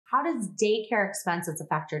How does daycare expenses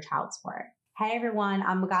affect your child support? Hey everyone,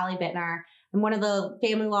 I'm Magaly Bittner. I'm one of the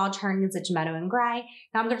family law attorneys at Meadow and Gray.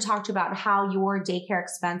 Now I'm going to talk to you about how your daycare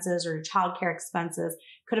expenses or your child care expenses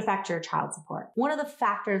could affect your child support. One of the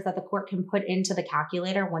factors that the court can put into the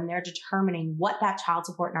calculator when they're determining what that child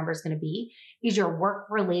support number is going to be is your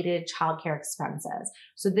work-related child care expenses.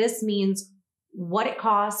 So this means what it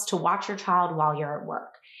costs to watch your child while you're at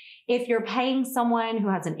work. If you're paying someone who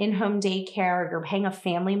has an in-home daycare, or you're paying a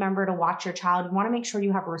family member to watch your child, you want to make sure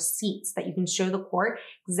you have receipts that you can show the court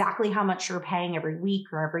exactly how much you're paying every week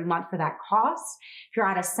or every month for that cost. If you're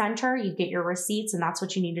at a center, you get your receipts and that's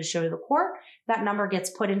what you need to show the court. That number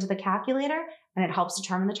gets put into the calculator and it helps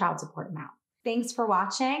determine the child support amount. Thanks for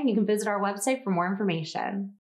watching. You can visit our website for more information.